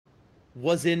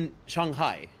was in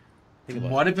Shanghai. Think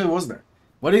about What if it was there?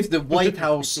 What if the White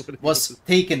House was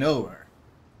taken over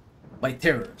by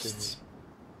terrorists?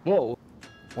 Whoa.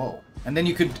 Whoa. And then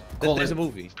you could call There's it... a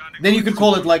movie. Then you could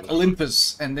call it like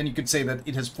Olympus, and then you could say that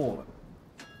it has fallen.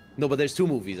 No, but there's two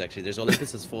movies actually. There's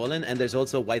Olympus Has Fallen, and there's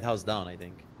also White House Down, I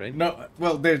think, right? No,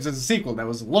 well, there's a sequel that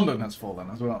was London Has Fallen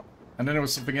as well. And then there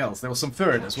was something else. There was some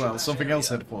third as well. Something else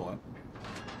had fallen.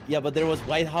 Yeah, but there was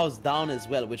White House Down as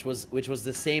well, which was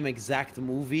the same exact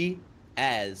movie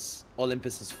as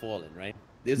Olympus Has Fallen, right?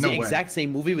 It was No the way. exact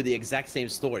same movie with the exact same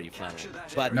story, Flamu.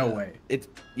 But No way. It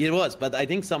was, but I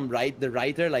think the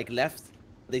writer like left.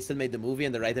 They still made the movie,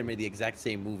 and the writer made the exact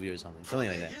same movie or something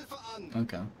like that.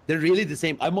 Okay. They're really the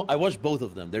same. I watched both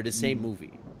of them. They're the same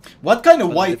movie. What kind of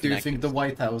But white do you different think the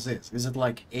White House is? Is it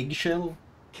like eggshell?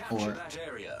 Or...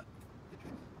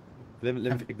 Let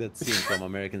me pick that scene from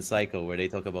American Psycho where they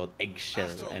talk about eggshell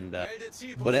and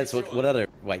what else? What other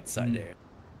whites are there?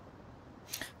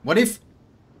 What if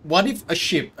a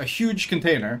ship, a huge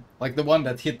container, like the one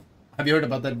that hit... Have you heard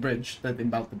about that bridge that in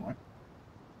Baltimore?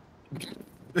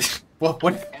 Well,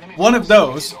 one of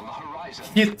those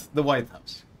hit the White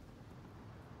House.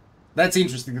 That's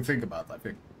interesting to think about, I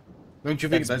think. Don't you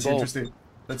think that's both. interesting?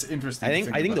 That's interesting. I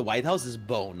to think the about. White House is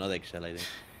bone, not eggshell. I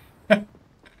think.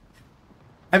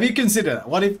 Have you considered that?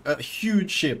 What if a huge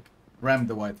ship rammed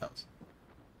the White House?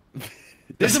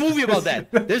 There's a movie about that.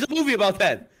 There's a movie about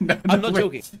that. I'm not wait.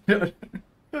 joking.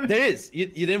 There is. You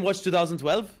didn't watch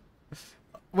 2012?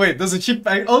 Wait, does a ship...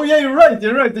 Oh yeah, you're right.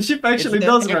 You're right. The ship actually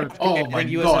does ram. Oh my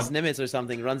USS god. Nimitz or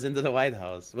something runs into the White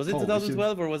House. Was it Holy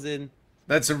 2012 or was it?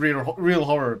 That's a real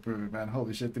horror movie, man.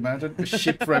 Holy shit! Imagine a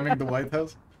ship ramming the White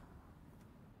House.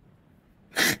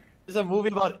 There's a movie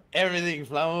about everything,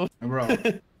 Flamu. Bro.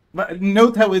 But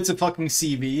note how it's a fucking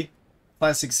CV.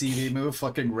 Classic CV move,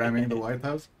 fucking ramming the White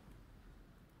House.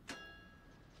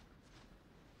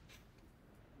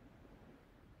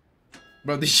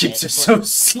 Bro, these ships are so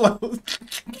slow.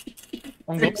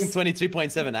 I'm going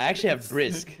 23.7. I actually have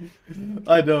brisk.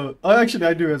 I know. Oh, actually,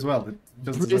 I do as well. It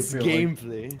just doesn't Brisk feel like...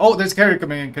 gameplay. Oh, there's carrier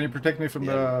coming in. Can you protect me from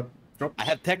the drop? I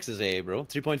have Texas AA, bro.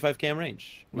 3.5 cam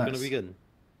range. We're Nice. gonna be good.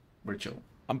 We're chill.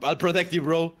 I'll protect you,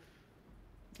 bro.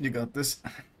 You got this.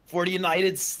 For the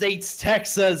United States,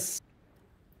 Texas.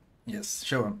 Yes,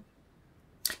 show him.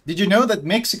 Did you know that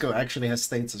Mexico actually has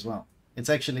states as well? It's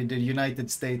actually the United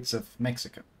States of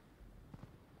Mexico.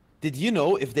 Did you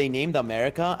know if they named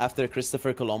America after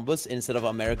Christopher Columbus instead of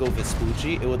Amerigo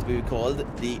Vespucci, it would be called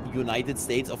the United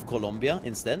States of Colombia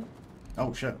instead?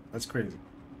 Oh shit, that's crazy.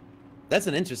 That's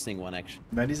an interesting one, actually.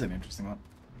 That is an interesting one.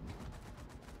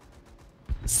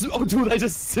 Oh, dude, I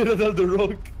just citadel the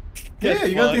rock. Yeah,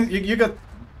 you got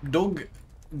dog,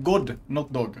 god,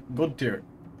 not dog, god tier.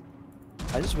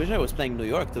 I just wish I was playing New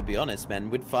York, to be honest, man.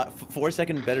 With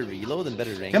 4-second better reload and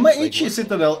better range. Can my like, Ichi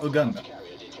Citadel Uganda?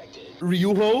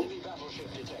 Ryuho?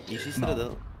 Ichi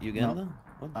Citadel Uganda?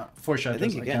 What? 4 shatters, I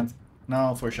think you can. can't.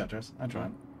 No, 4 shatters. I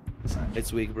tried.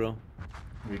 It's weak, bro.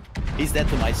 Weak. He's dead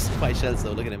to my shells,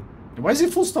 though. Look at him. Why is he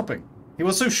full stopping? He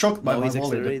was so shocked by Oh, my he's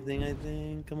volley. accelerating, I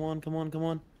think. Come on, come on, come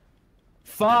on.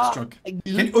 Fuck! Fuck!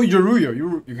 Oh, Yoruyo.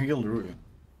 You can kill Yoruyo.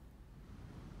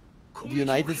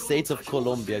 United States of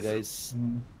Colombia, guys.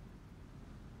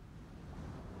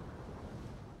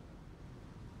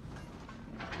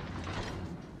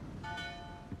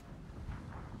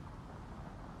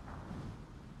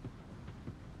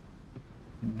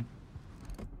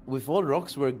 If all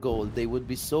rocks were gold, they would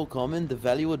be so common, the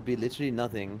value would be literally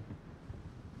nothing.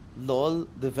 Lol,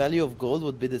 the value of gold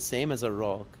would be the same as a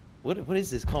rock. What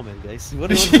is this comment, guys?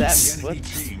 What is that?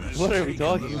 What are we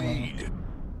talking about?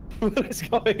 What is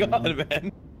going on,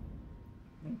 man?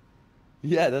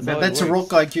 Yeah, that's a rock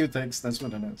IQ text. That's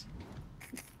what it is.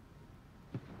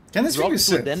 Can this thing be Rocks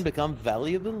sit? would then become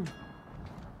valuable?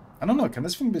 I don't know. Can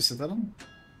this thing be citadel?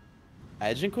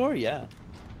 Agincourt, yeah.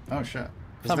 Oh shit.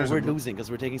 We're losing because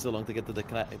we're taking so long to get to the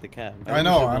camp. I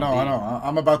know.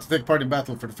 I'm about to take part in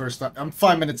battle for the first time. I'm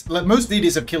 5 minutes. Most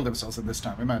DDs have killed themselves at this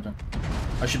time. Imagine.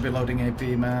 I should be loading AP,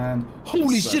 man.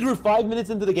 Holy shit, we're 5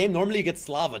 minutes into the game. Normally you get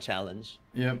Slava challenge.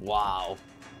 Yep. Wow.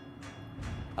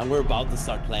 And we're about to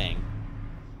start playing.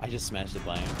 I just smashed the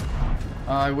biome.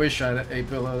 I wish I had AP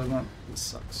loaded, man. This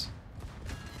sucks.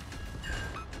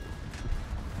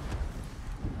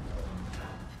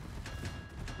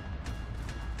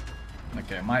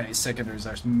 Okay, my secondaries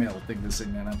are melting this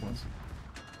thing, man. That was.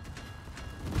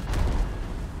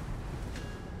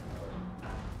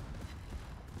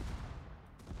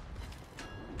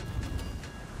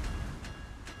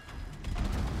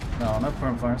 No, no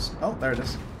perm fires. Oh, there it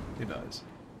is. He dies.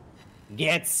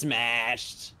 Get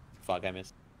smashed! Fuck, I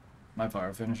missed. My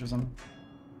fire finishes him.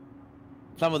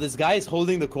 Flamu, this guy is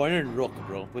holding the corner in Rook,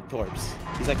 bro, with Torps.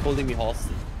 He's like holding me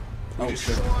hostage. Oh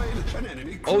shit.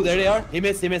 Oh, there they are. He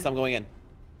missed, I'm going in.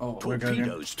 Oh, we're going in.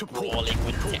 Torpedoes to port. Rolling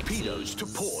with Torpedoes to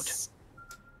port.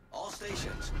 All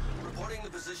stations, reporting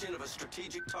the position of a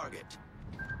strategic target.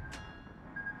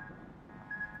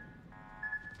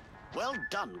 Well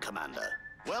done, Commander.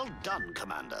 Well done,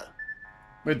 Commander.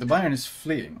 Wait, the Bayern is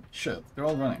fleeing. Shit, they're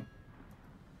all running.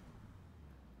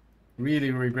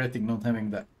 Really regretting not having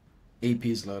the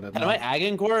APs loaded. Can my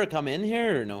Agincourt come in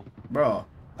here or no? Bro,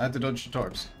 I had to dodge the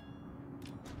torps.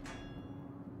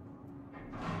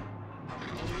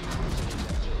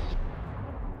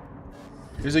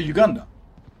 There's a Uganda.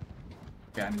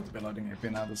 Okay, I need to be loading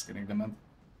AP now, that's getting them in. Do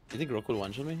you think Rook will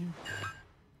one-shot me here?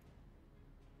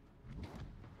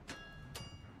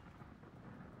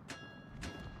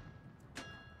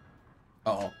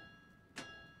 Uh-oh.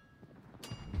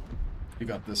 You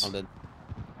got this. I'm dead.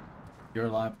 You're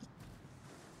alive.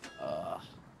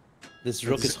 This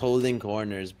Rook is holding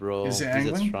corners, bro. Is he He's a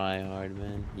angling? tryhard,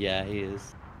 man. Yeah, he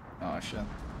is. Oh shit.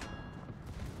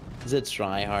 He's a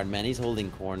tryhard, man. He's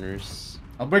holding corners.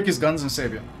 I'll break his guns and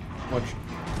save you. Watch.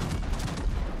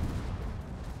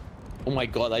 Oh my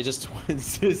god, I just went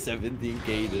to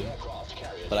 17k, dude.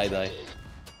 But I die.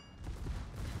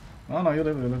 Oh no, you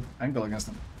live, you live. Angle against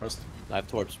him first. I have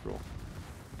Torps, bro.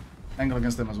 Angle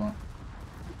against him as well.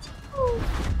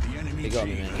 They got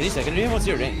me, man. Can you secondary him? What's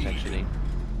your range, actually?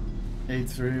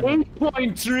 8-3.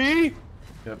 1.3?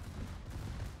 Yep.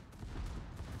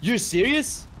 You're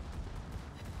serious?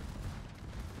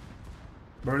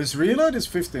 Bro, this reload is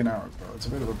 15 hours, bro. It's a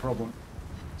bit of a problem.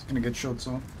 It's gonna get shot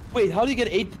soon. Wait, how do you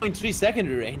get 8.3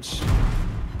 secondary range?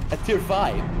 At tier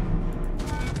 5?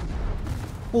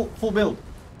 Full build.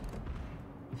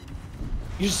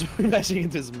 You're just smashing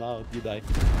into his mouth, you die.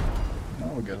 No,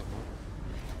 we're good.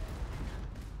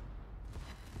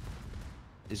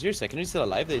 Is your secondary still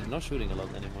alive? They're not shooting a lot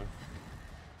anymore.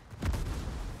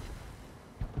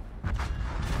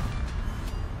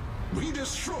 We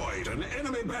destroyed an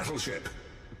enemy battleship.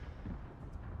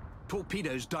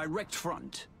 Torpedoes direct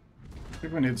front. I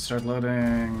think we need to start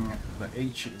loading the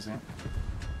H's, yeah?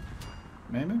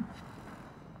 Maybe?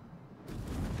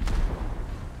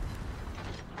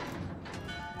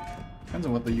 Depends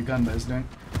on what the Uganda is doing.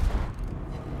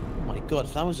 Oh my god,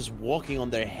 Flamu's just walking on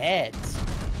their heads.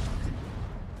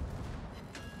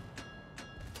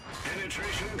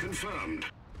 Penetration confirmed.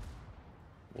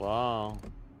 Wow.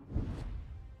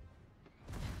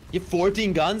 You have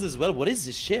 14 guns as well? What is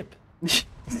this ship?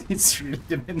 It's really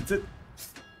demented.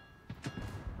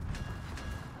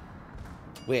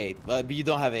 Wait, but you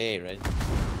don't have AA, right?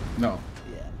 No.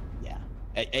 Yeah.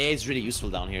 AA is really useful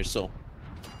down here, so.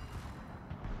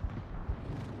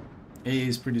 A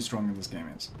is pretty strong in this game,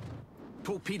 yes.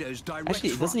 Torpedoes direct Actually,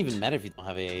 it doesn't front. even matter if you don't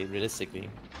have AA, realistically.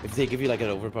 If they give you like an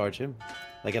overpowered ship.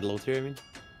 Like at low tier, I mean.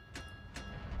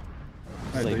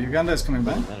 Right, like- the Uganda is coming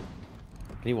back. Doesn't matter.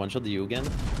 Can you one-shot the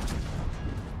Uganda?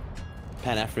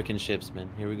 Pan-African ships, man.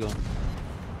 Here we go.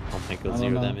 Oh my god, I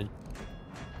 0 don't know. damage.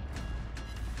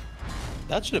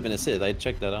 That should have been a Sid. I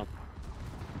checked that out.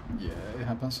 Yeah, it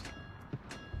happens.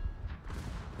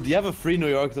 Do you have a free New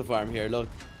York to farm here? Look,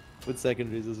 with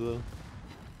secondaries as well.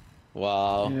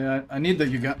 Wow. Yeah, I need the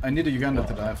Uganda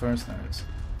to die first. There it is.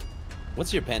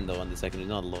 What's your pen though on the secondary?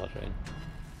 Not a lot, right?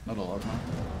 Not a lot, man.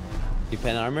 You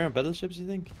pen armor on battleships, you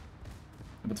think?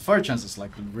 But the fire chance is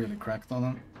like really cracked on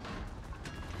them.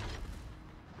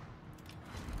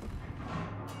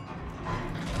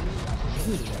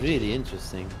 This is really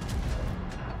interesting.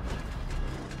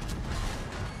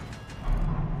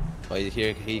 Oh,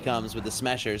 here he comes with the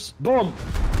smashers. Boom!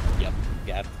 Yep,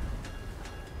 gapped.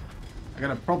 I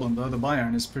got a problem though, the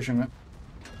Bayern is pushing me.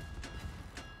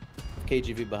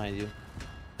 KGV behind you.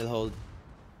 He'll hold.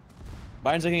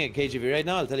 Byron's looking at KGV right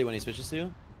now. I'll tell you when he switches to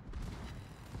you.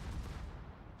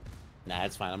 Nah,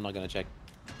 it's fine. I'm not gonna check.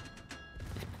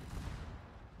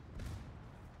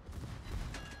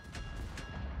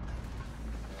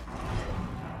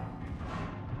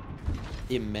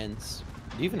 Immense.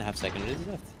 Do you even have secondaries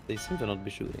left? They seem to not be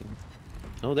shooting.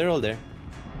 No, they're all there.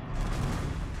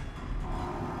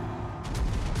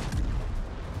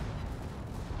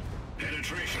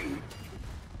 Penetration.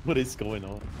 What is going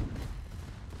on?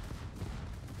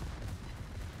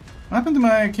 What happened to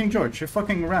my King George? He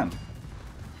fucking ran.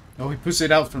 Oh, he pushed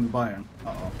it out from the Bayern.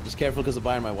 Uh-oh. Just careful because the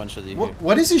Bayern might one-shot you here.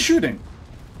 What is he shooting?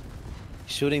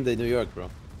 He's shooting the New York, bro.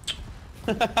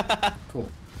 Cool.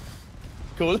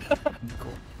 Cool.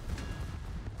 Cool.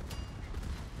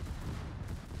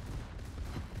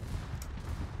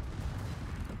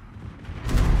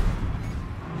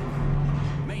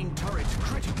 Main turret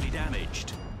critically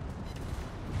damaged.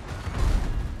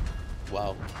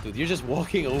 Wow, dude, you're just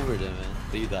walking over them, man.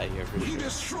 But you die here for We sure.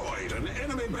 destroyed an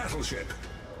enemy battleship.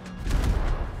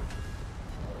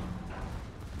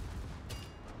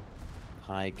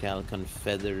 High Cal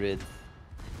Confederate.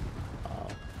 Wow.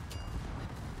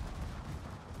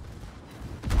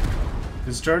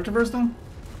 Is turret reverse though?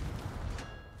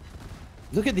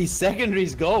 Look at these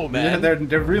secondaries go, man. Yeah,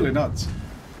 they're really nuts.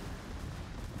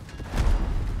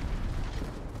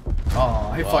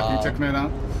 Oh, he fucking Wow. took me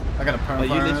down. I got a But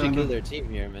you literally perma. killed their team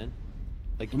here, man.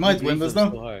 Like We might win this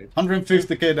though.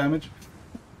 150k damage.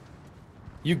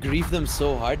 You grief them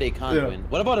so hard they can't Yeah. win.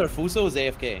 What about our Fuso is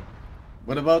AFK?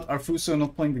 What about our Fuso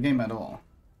not playing the game at all?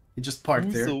 He just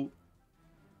parked there. Fuso.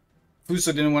 Fuso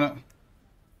didn't wanna.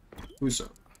 Fuso.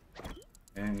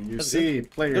 And you That's see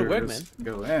players Good work, man.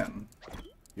 go in.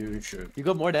 You should. You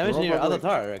got more damage than your probably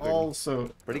Avatar record.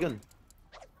 Also, Pretty good.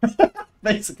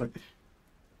 basically.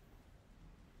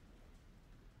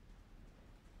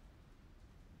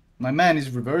 My man is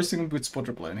reversing with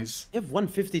spotter play and he's... You have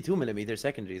 152mm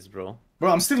secondaries, bro.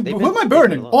 Bro, I'm still... They've Who am been I burning?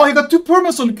 taking a Oh, lot. I got 2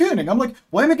 permas on Koenig. I'm like,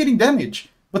 why am I getting damage?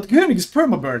 But Koenig is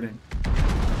perma-burning.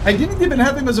 I didn't even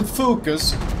have him as a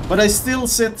focus, but I still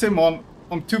set him on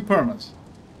 2 permas.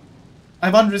 I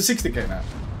have 160k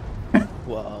now.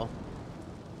 Wow.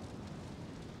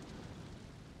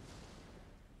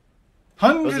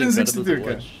 That was incredible to 162k.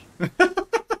 watch.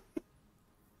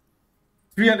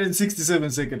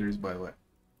 367 secondaries, by the way.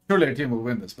 Surely our team will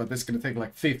win this, but it's gonna take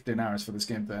like 15 hours for this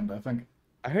game to end, I think.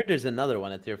 I heard there's another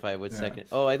one at tier 5 with Yeah. second.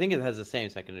 Oh, I think it has the same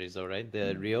secondaries though, right?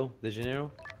 The Rio de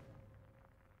Janeiro.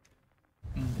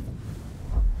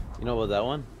 You know about that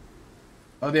one?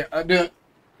 Oh,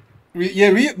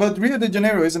 but Rio de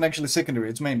Janeiro isn't actually secondary,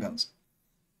 it's main guns.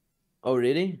 Oh,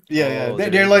 really? Yeah, Oh, they're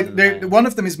there like isn't they're that. one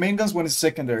of them is main guns, one is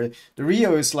secondary. The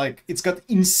Rio is like it's got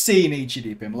insane HE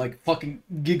DPM, like fucking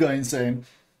giga insane.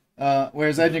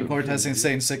 Whereas Agincourt has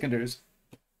insane secondaries.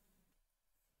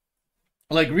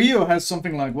 Like Rio has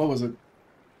something like what was it?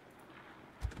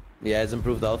 Yeah, it's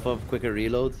improved alpha, quicker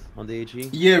reload on the HE.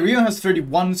 Yeah, Rio has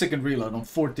 31 second reload on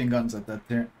 14 guns at that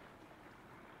tier.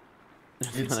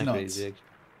 It's Kinda nuts. crazy, actually.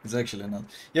 It's actually not.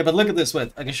 Yeah, but look at this.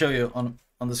 Wait, I can show you on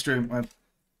the stream. Wait.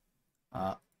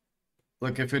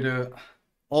 Look, if you do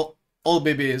all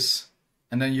BBs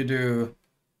and then you do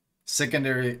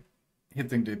secondary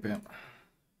hitting DPM.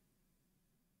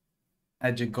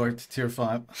 Agincourt tier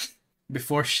 5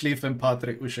 before Schlieffen,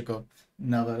 Patrick, Ushakov.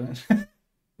 Never.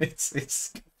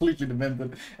 it's completely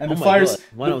demented. And Oh the my fires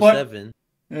God, the fi- 107.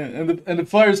 yeah, and the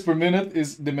fires per minute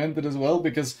is demented as well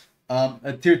because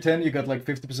at tier 10 you got like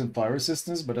 50% fire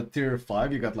resistance, but at tier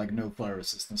 5 you got like no fire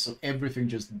resistance, so everything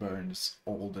just burns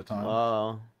all the time.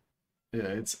 Wow. Yeah,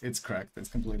 it's cracked. It's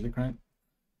completely cracked.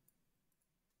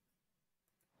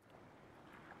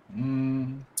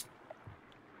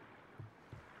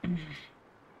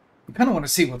 I kind of want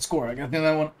to see what score I got. Then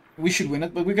I want. We should win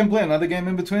it, but we can play another game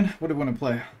in between. What do you want to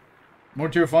play? More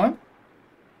tier 5?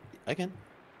 I can.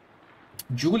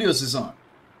 Julius is on.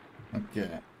 Okay.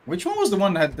 Which one was the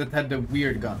one that had the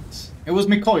weird guns? It was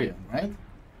Mikoyan, right?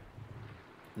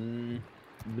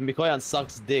 The Mikoyan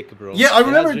sucks dick, bro. Yeah, I It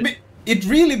has remember re- it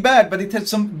really bad, but it had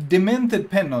some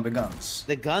demented pen on the guns.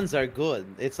 The guns are good.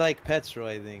 It's like Petro,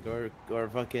 I think, or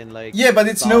fucking like. Yeah, but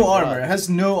it's no Stalingrad. armor. It has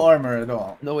no armor at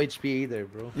all. No HP either,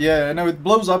 bro. Yeah, no, it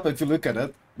blows up if you look at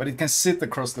it, but it can sit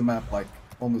across the map like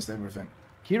almost everything.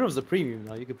 Hero's a premium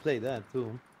now. You could play that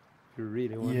too, if you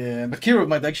really want. Yeah, but Kiro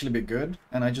might actually be good,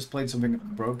 and I just played something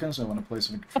broken, so I want to play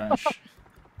something trash.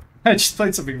 I just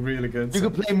played something really good. You so-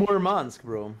 could play Murmansk,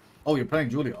 bro. Oh, you're playing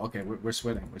Julia. Okay, we're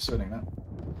sweating. We're sweating now.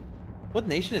 What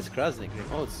nation is Krasnik?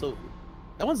 Oh, it's so.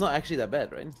 That one's not actually that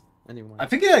bad, right? Anymore. I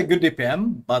think it had good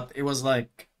DPM, but it was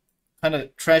like kind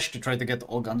of trash to try to get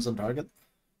all guns on target.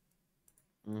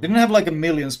 Didn't have like a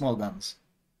million small guns.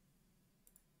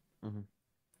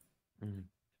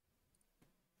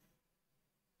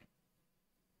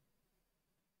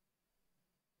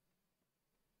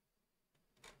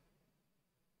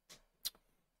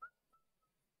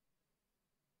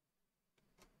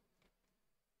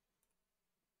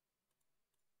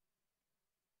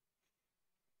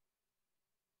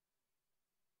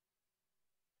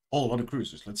 Oh, a lot of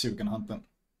cruisers. Let's see if we can hunt them.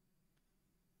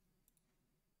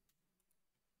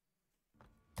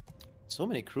 So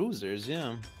many cruisers,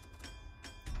 yeah.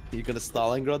 You gonna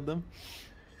Stalingrad them?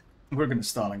 We're gonna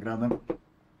Stalingrad them.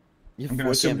 You have I'm gonna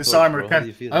 4 assume cam this torch, armor bro. How do can.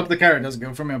 you feel? I hope the carry doesn't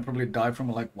go for me. I'll probably die from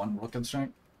like one rocket strike.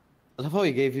 I love how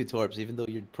he gave you torps, even though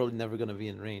you're probably never gonna be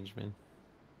in range, man.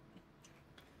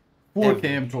 4 Ever.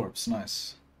 km torps,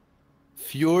 nice.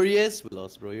 Furious? We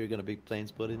lost, bro. You're gonna big plane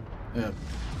spotted. Yeah.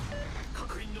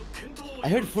 I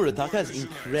heard Furutaka has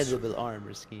incredible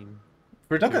armor scheme.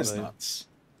 Furtaka is nuts.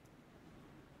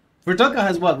 Furtaka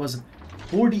has what was it?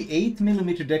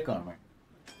 48mm deck armor.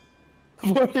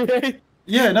 48?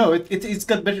 Yeah, no, it's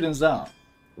got better than Zao.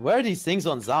 Where are these things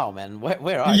on Zao, man?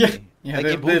 Where are Yeah, they? yeah, Like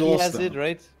they Ibuki lost has them. it,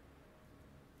 right?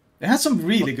 It has some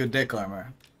really good deck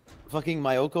armor. Fucking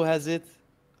Mayoko has it.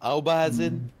 Aoba has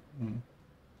it.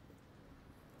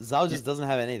 Zao just doesn't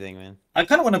have anything, man. I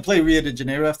kind of want to play Rio de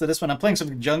Janeiro after this one. I'm playing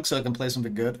something junk so I can play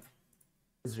something good.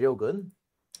 Is Rio good?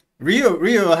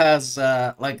 Rio has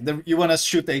like you want to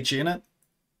shoot HE in it,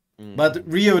 but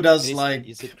Rio does like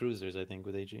you said cruisers, I think,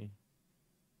 with AG.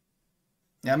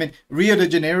 yeah. I mean Rio de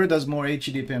Janeiro does more HE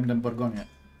DPM than Borgoña.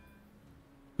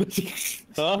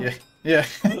 Huh? Yeah, yeah.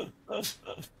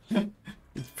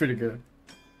 It's pretty good.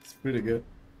 It's pretty good.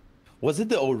 Was it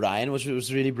the Orion which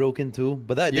was really broken too?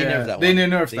 But that, they Yeah, nerfed that they one.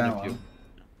 nerfed They that nerfed one. you. It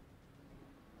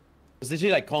was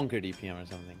literally like Conquer DPM or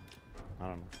something. I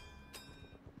don't know.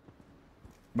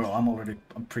 Bro,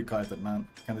 I'm pre-kited, man.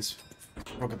 Can this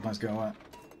rocket nice go away?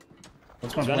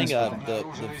 What's my It's running blind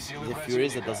the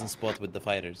Furies that doesn't spot with the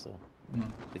fighters, so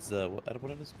it's the what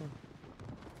are those called?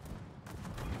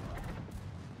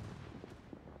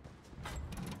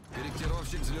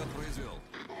 Корректировщик взлет произвел.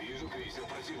 Вижу крейсер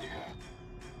противника.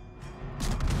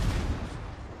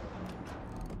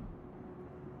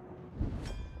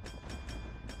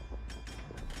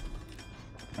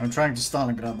 I'm trying to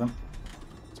Stalingrad them.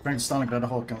 Trying to Stalingrad the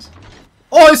Hawkins.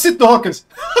 Oh, I sit the Hawkins!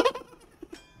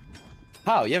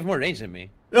 How? You have more range than me.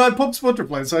 Yeah, I popped spotter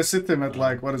plane, so I sit him at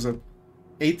like, what is it?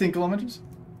 18 kilometers?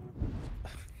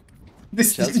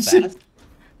 This Shells ship, fast?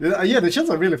 yeah, the shells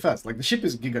are really fast. Like the ship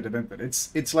is giga demented.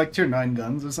 It's like tier 9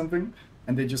 guns or something,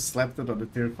 and they just slapped it on the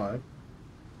tier 5.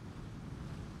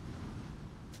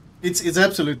 It's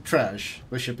absolute trash,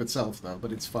 the ship itself though,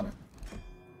 but it's funny.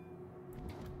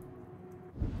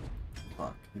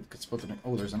 Fuck, it could spot it.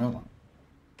 Oh, there's another one.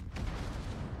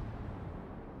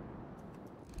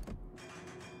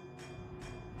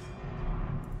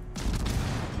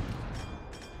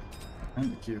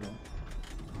 And the Kiro.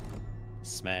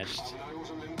 Smashed.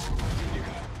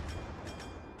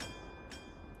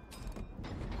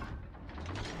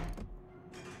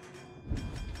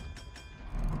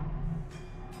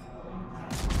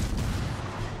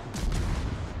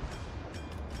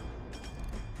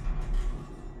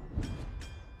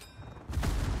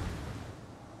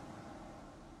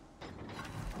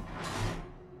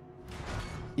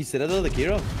 You said that the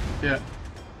Kiro? Yeah.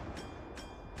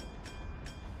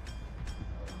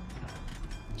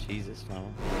 Jesus,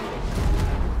 Flamu.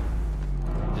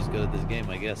 Just good at this game,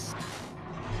 I guess.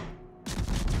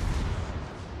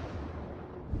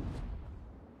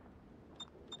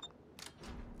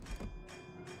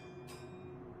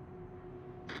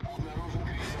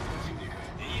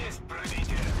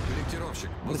 Корректировщик,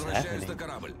 What is возвращаюсь на happening?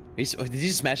 корабль. Did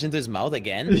you smash into his mouth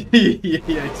again? Yeah,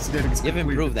 it's getting You have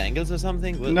improved angles or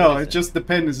something? No, what is it's just the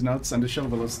pen is nuts and the shell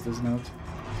velocity is nuts.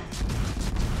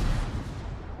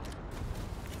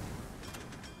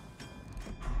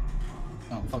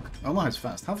 Oh fuck. Omaha is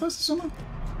fast. How fast is Omaha?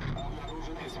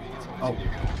 Oh,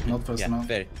 not fast Yeah, enough.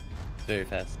 very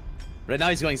fast. Right now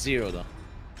he's going 0 though.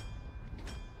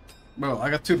 Bro, I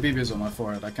got 2 BBs on my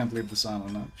forehead. I can't leave the sound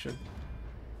on that shit.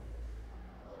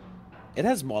 It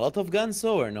has Molotov guns,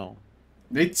 so or no?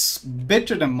 It's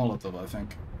better than Molotov, I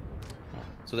think.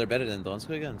 So they're better than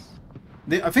Donskoy guns?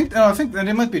 I think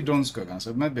they might be Donskoy guns.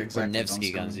 It might be Or exactly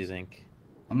Nevsky Donskoy guns, you think?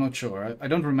 I'm not sure. I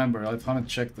don't remember. I haven't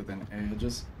checked it in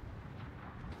ages.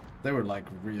 They were like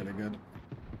really good.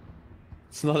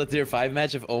 It's not a tier 5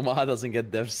 match if Omaha doesn't get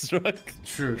death struck.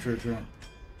 True.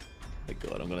 My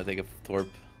god, I'm gonna take a Torp.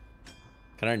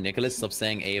 Can our Nicholas stop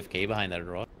saying AFK behind that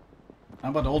rock? How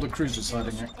about all the cruisers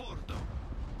hiding here?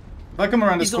 If I come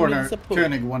around this He's only corner, support.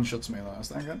 Koenig one-shots me though. Is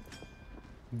that good?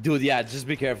 Dude, yeah, just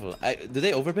be careful. Do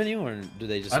they overpin you or do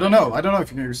they just... I don't know. I don't know if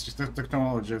you can use the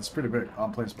technology. It's pretty big.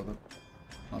 I'm playing spot it.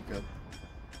 Not good.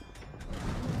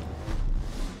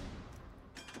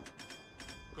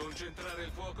 Concentrare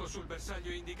il fuoco sul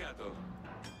bersaglio indicato.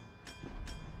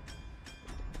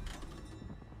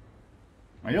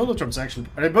 My YOLO troops actually...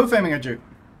 Are they both aiming at you?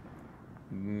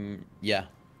 Yeah.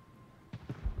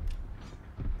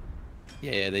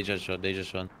 Yeah, they just shot.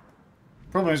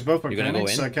 Problem is both are You're gonna go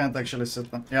Koenig, so in? I can't actually sit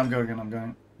them. Yeah, I'm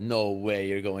going. No way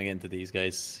you're going into these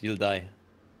guys. You'll die.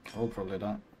 I'll probably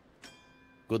die.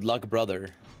 Good luck,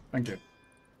 brother. Thank you.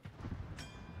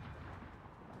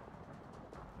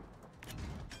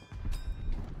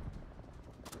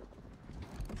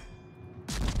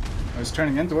 Oh, he's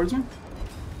turning in towards me?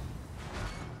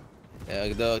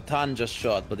 The Tan just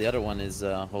shot, but the other one is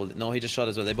holding. No, he just shot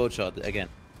as well. They both shot again.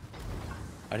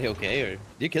 Are they okay or? Did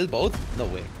you kill both? No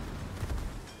way.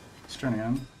 He's turning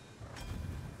on.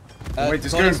 Wait,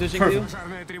 he's Colin going switching perfect. to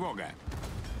Пожарная тревога.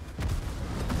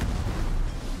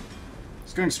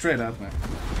 He's going straight at me.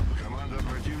 Команда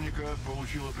противника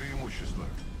получила преимущество.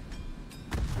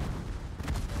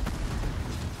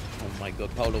 Oh my god,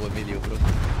 Paolo Emilio, bro.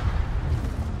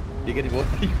 You getting what?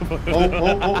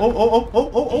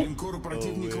 Oh! Линкор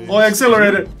противника Oh, I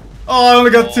accelerated! Oh, I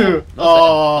only got 2! Not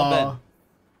Oh! bad.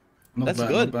 Not That's bad,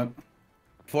 good. not bad.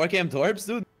 4 torps,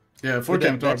 dude. Yeah, With 4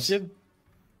 that torps. ship.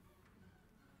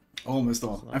 Almost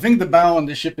all. I think the bow on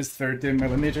the ship is 13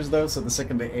 millimeters though, so the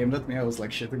second they aimed at me, I was like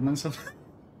shitting myself.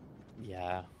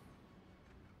 Yeah.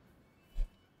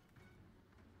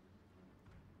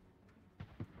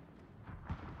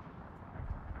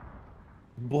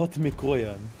 Bot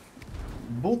Mikoyan.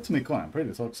 Both Mikoyan,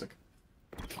 pretty toxic.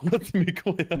 Bot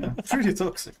Mikoyan. Yeah, pretty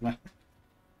toxic, man.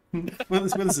 what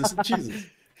is this? Jesus.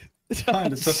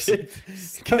 Kinda toxic.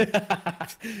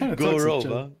 Kinda Go toxic, row,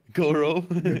 Joe. huh? Go row.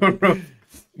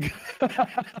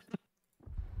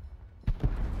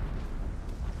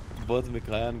 Bot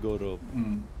Mikoyan, go row.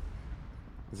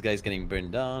 This guy's getting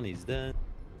burned down, he's dead.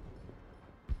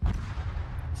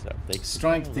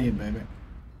 Strike team, baby.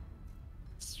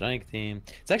 Strike team.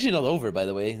 It's actually not over, by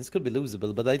the way. This could be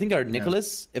losable, but I think our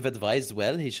Nicholas, if advised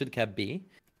well, he should cap B.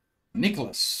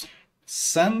 Nicholas.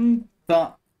 Santecla?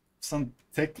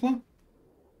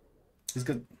 He's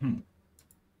got.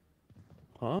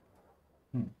 Huh?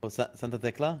 Oh, Santa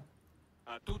Tecla?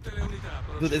 A tutte le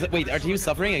unità. Dude, wait, our team's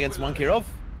suffering against one Kirov?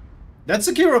 That's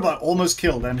a Kirov I almost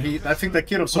killed, and I think that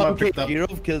Kirov somehow Okay, picked up.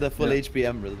 Kirov killed a full Yeah. HP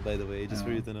Emerald, by the way, just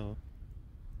for you to know.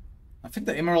 I think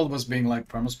the Emerald was being like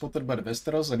perma-spotted by the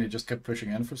Westeros, and he just kept pushing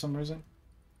in for some reason.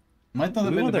 Might not Do have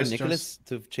we been want the our best choice. Nicholas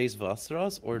to chase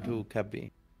Vasteros or to cap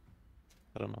B?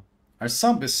 I don't know. Our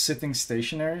sub is sitting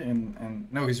stationary and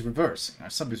no, he's reversing. Our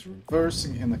sub is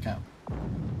reversing in the camp.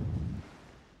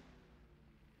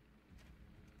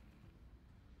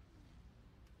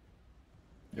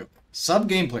 Yep. Sub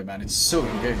gameplay, man, it's so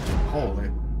engaging.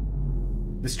 Holy.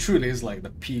 This truly is like the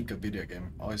peak of video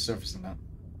game. Oh, he's surfacing that.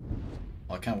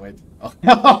 Oh, I can't wait.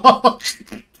 Oh.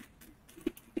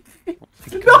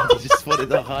 He just spotted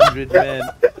 100 men.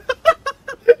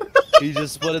 He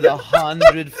just spotted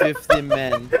 150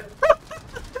 men.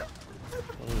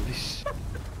 Holy sh...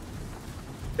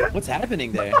 What's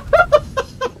happening there?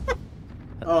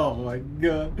 Oh my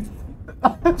god.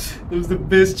 That was the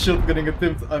best shotgunning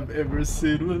attempt I've ever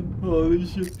seen, man. Holy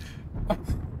shit.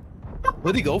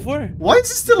 What did he go for? Why is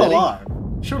he still Really? alive?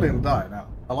 Surely he'll die now.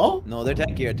 Hello? No, they're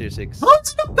tanky at tier 6. How is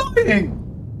he not dying?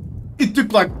 It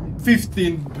took like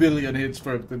 15 billion hits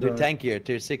for him to They're die. tanky at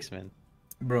tier 6, man.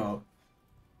 Bro.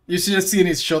 You should have seen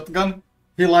his shotgun.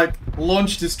 He like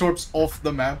launched his torps off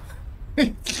the map.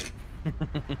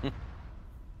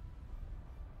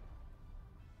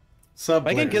 Sub If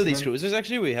I can kill players, these man. cruisers,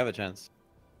 actually, we have a chance.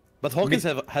 But Hawkins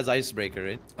has Icebreaker,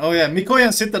 right? Oh yeah,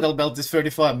 Mikoyan Citadel belt is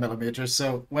 35 millimeters,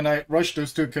 so when I rush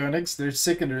those two Koenigs, their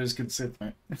secondaries could sit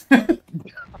me.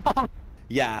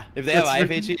 Yeah, if they have That's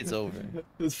IFHE, it's over.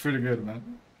 That's pretty good, man.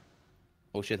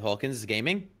 Oh shit, Hawkins is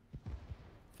gaming?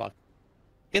 Fuck.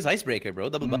 He has Icebreaker, bro.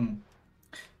 Double buff.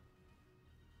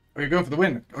 Are you going for the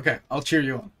win? Okay, I'll cheer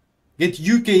you on. Get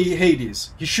UK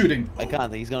Hades. He's shooting. I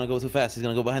can't. He's gonna go too fast. He's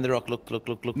gonna go behind the rock. Look. No, look,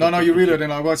 no, look, you look, reload look.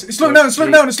 and I'll watch. Slow down, slow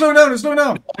down, slow down, slow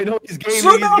down. I know he's gaming.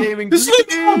 Slow He's down. gaming. He's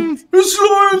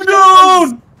slowing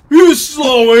down. He's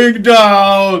slowing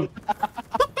down.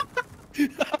 He's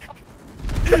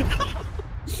slowing down.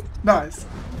 Nice.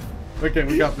 Okay,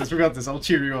 we got this. We got this. I'll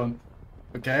cheer you on.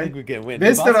 I Okay. think we can win.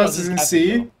 Westeros is in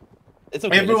C. It's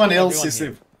okay. Everyone let's else put is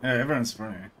everyone safe. Yeah, everyone's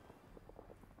funny.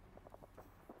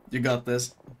 You got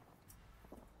this.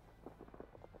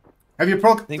 Have you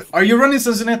proc? Think- Are you running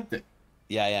Sansonetti? here.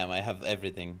 Yeah, I am. I have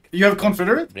everything. You have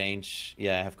Confederate? Range.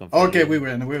 Yeah, I have Confederate. Okay, we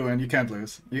win. We win. You can't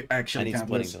lose. You I actually need can't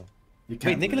splitting lose. though. You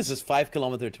can't Wait, Nicholas lose. is 5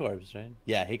 kilometer torps, right?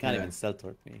 Yeah, he can't Yeah. even stealth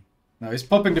torp me. No, he's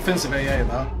popping defensive AA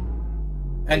though.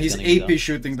 And He's he's gonna get AP up.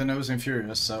 shooting the nose and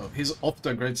Furious, so he's off to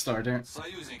a great start here.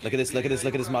 Look at this, look at this,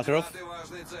 look at this Makarov.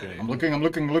 I'm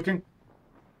looking.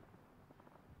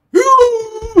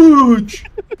 Huge!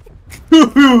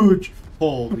 Huge!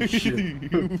 Holy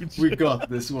shit. We got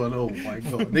this one. Oh my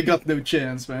god. They got no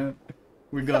chance, man.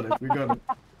 We got it.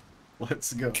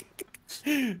 Let's go.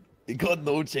 He got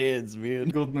no chance, man.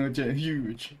 Got no chance.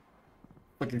 Huge.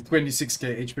 Fucking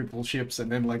 26k HP pull ships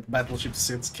and then like battleship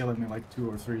sits killing me like 2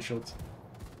 or 3 shots.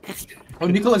 Oh,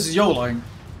 Nicholas is YOLOing.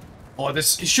 Oh,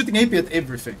 he's shooting AP at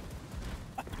everything.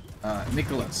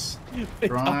 Nicholas.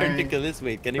 Our Nicholas,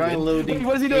 wait, can he try win? loading Wait,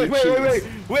 what is he doing? HEs.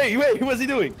 Wait, what's he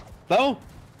doing? No?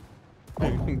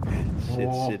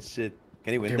 Oh. Shit.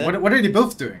 Can he win Okay, that? what are they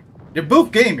both doing? They're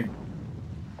both gaming.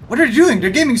 What are they doing? They're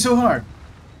gaming so hard.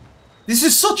 This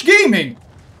is such gaming!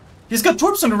 He's got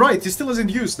torps on the right, he still hasn't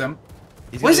used them.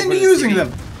 He's Why gonna isn't go he for the using city.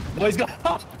 them? Oh, he's got...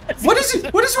 What is he?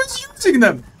 What is he using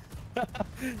them?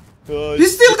 Oh,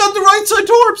 He's still got the right side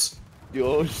torps!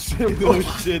 oh shit, oh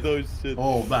shit, oh shit.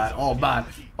 Oh bad, oh bad,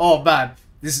 oh bad.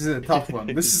 This is a tough one.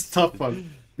 This is a tough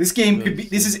one. This game could be.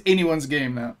 This is anyone's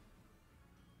game now.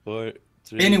 4,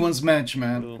 3, Anyone's match,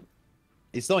 man. 2.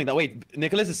 He's slowing down. Wait,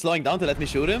 Nicholas is slowing down to let me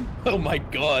shoot him? Oh my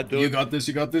god, dude. You got this,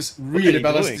 you got this. are Really you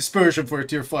balanced doing? dispersion for a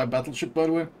tier 5 battleship, by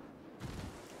the way.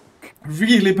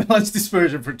 Really balanced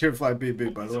dispersion for tier 5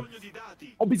 BB, by the way.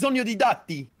 Ho bisogno di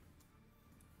dati.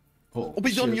 Oh, Ho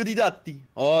bisogno shit. di dati.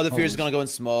 Oh, the Oh, Fierce is gonna go and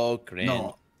smoke.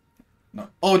 No. No.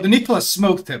 Oh, the Nicholas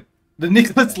smoked him. The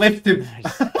Nicholas left him.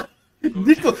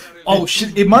 Oh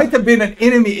shit, it might have been an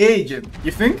enemy agent.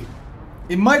 You think?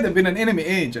 It might have been an enemy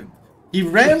agent. He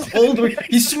ran all the way.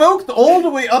 He smoked all the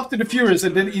way up to the Furious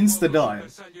and then insta-died.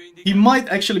 He might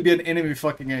actually be an enemy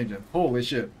fucking agent. Holy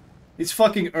shit. It's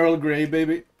fucking Earl Grey,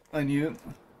 baby. I knew it.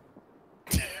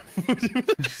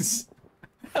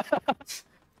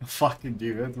 Fucking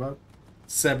knew it, man.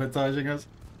 Sabotaging us.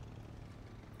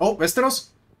 Oh, Westeros.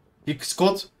 He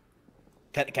squad.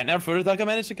 Can our Furutaka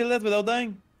manage to kill that without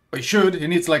dying? Oh, he should. He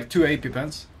needs like 2 AP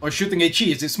pens. Or shooting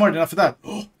HE. Is he smart enough for that?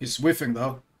 Oh, he's whiffing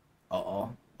though.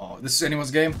 Uh-oh. Oh, this is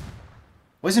anyone's game.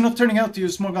 Why is he not turning out to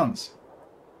use more guns?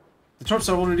 The traps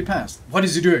are already passed. What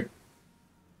is he doing?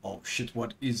 Oh shit,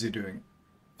 what is he doing?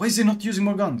 Why is he not using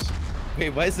more guns? Wait,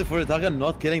 why is the Furutaka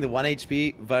not killing the 1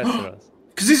 HP Viceroys?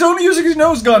 Because he's only using his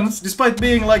nose guns, despite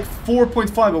being like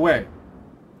 4.5 away.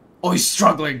 Oh, he's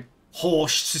struggling. Oh,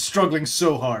 he's struggling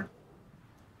so hard.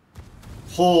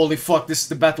 Holy fuck, this is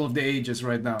the battle of the ages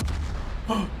right now.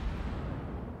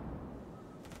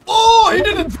 Oh, he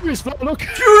didn't! Furious, look!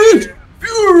 Furious!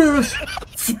 Furious!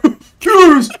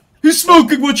 Furious! He's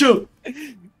smoking, watch out!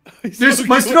 This,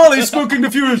 my Strala is smoking the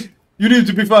Furious! You need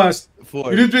to be fast.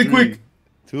 4, You need to be 3, quick.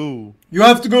 2. You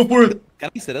have to go for it. Can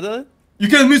I citadel it? You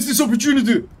can't miss this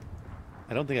opportunity.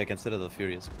 I don't think I can citadel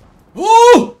Furious.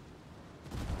 Oh!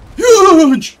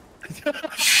 Huge!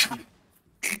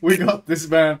 We got this,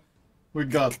 man. We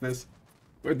got this.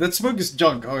 Wait, that smoke is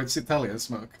junk. Oh, it's Italian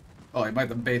smoke. Oh, I might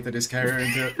have baited his carrier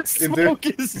into... Smoke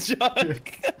is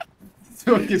junk!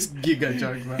 Smoke is giga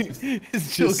junk, man.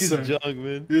 His joke is so- junk,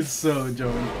 man. It's so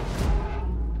junk.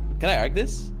 Can I arc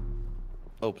this?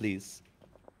 Oh, please.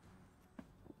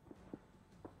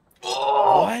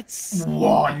 Oh! What?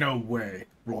 Whoa, no way.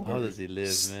 How Robert. does he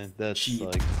live, man? That's Cheat.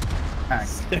 like... Hack.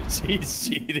 He's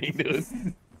cheating,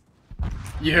 dude.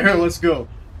 Yeah, let's go.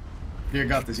 You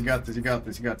got this, you got this, you got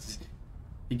this, you got this.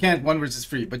 He can't 1 versus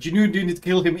 3, but you need to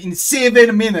kill him in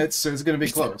 7 minutes, so it's gonna be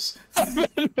close.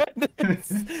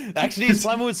 Actually, it's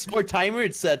Flamu with sport timer.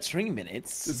 It's 3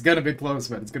 minutes. It's gonna be close,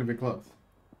 man. It's gonna be close.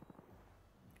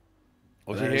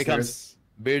 Oh, There here is- comes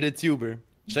Bearded Tuber.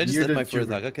 Should I just let Bearded my first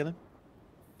Tuber. attacker kill him?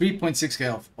 3.6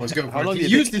 health. Let's go How for long it. He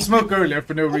did it used take? his smoke earlier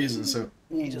for no reason, so...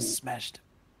 He just smashed.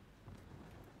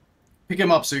 Pick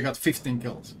him up so you got 15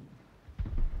 kills.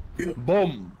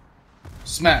 Boom.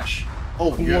 Smash.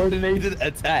 Oh, yeah. Coordinated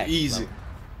attack. Easy.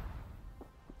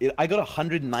 I got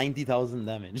 190,000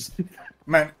 damage.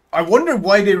 Man, I wonder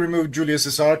why they removed Julius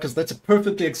Caesar, because that's a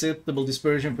perfectly acceptable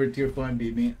dispersion for tier 5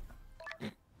 BB.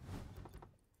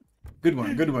 Good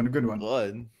one, good one, good one.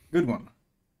 What? Good one.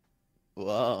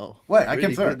 Wow. Wait, I Really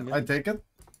came third. good, man. I take it.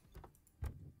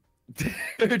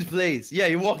 Third place. Yeah,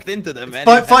 you walked into them, man.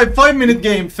 5-minute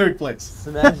game, third place.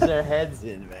 Smash their heads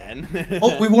in, man.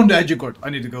 Oh, we won the Agincourt. I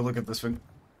need to go look at this thing.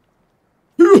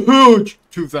 Huge!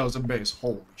 2,000 base.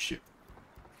 Holy shit.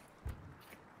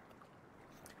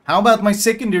 How about my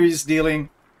secondaries dealing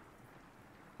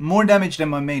more damage than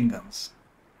my main guns?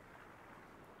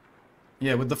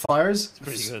 Yeah, with the fires.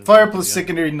 pretty good, Fire pretty plus good.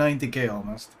 secondary 90k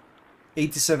almost.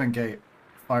 87k.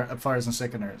 Fires and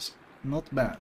secondaries. Not bad.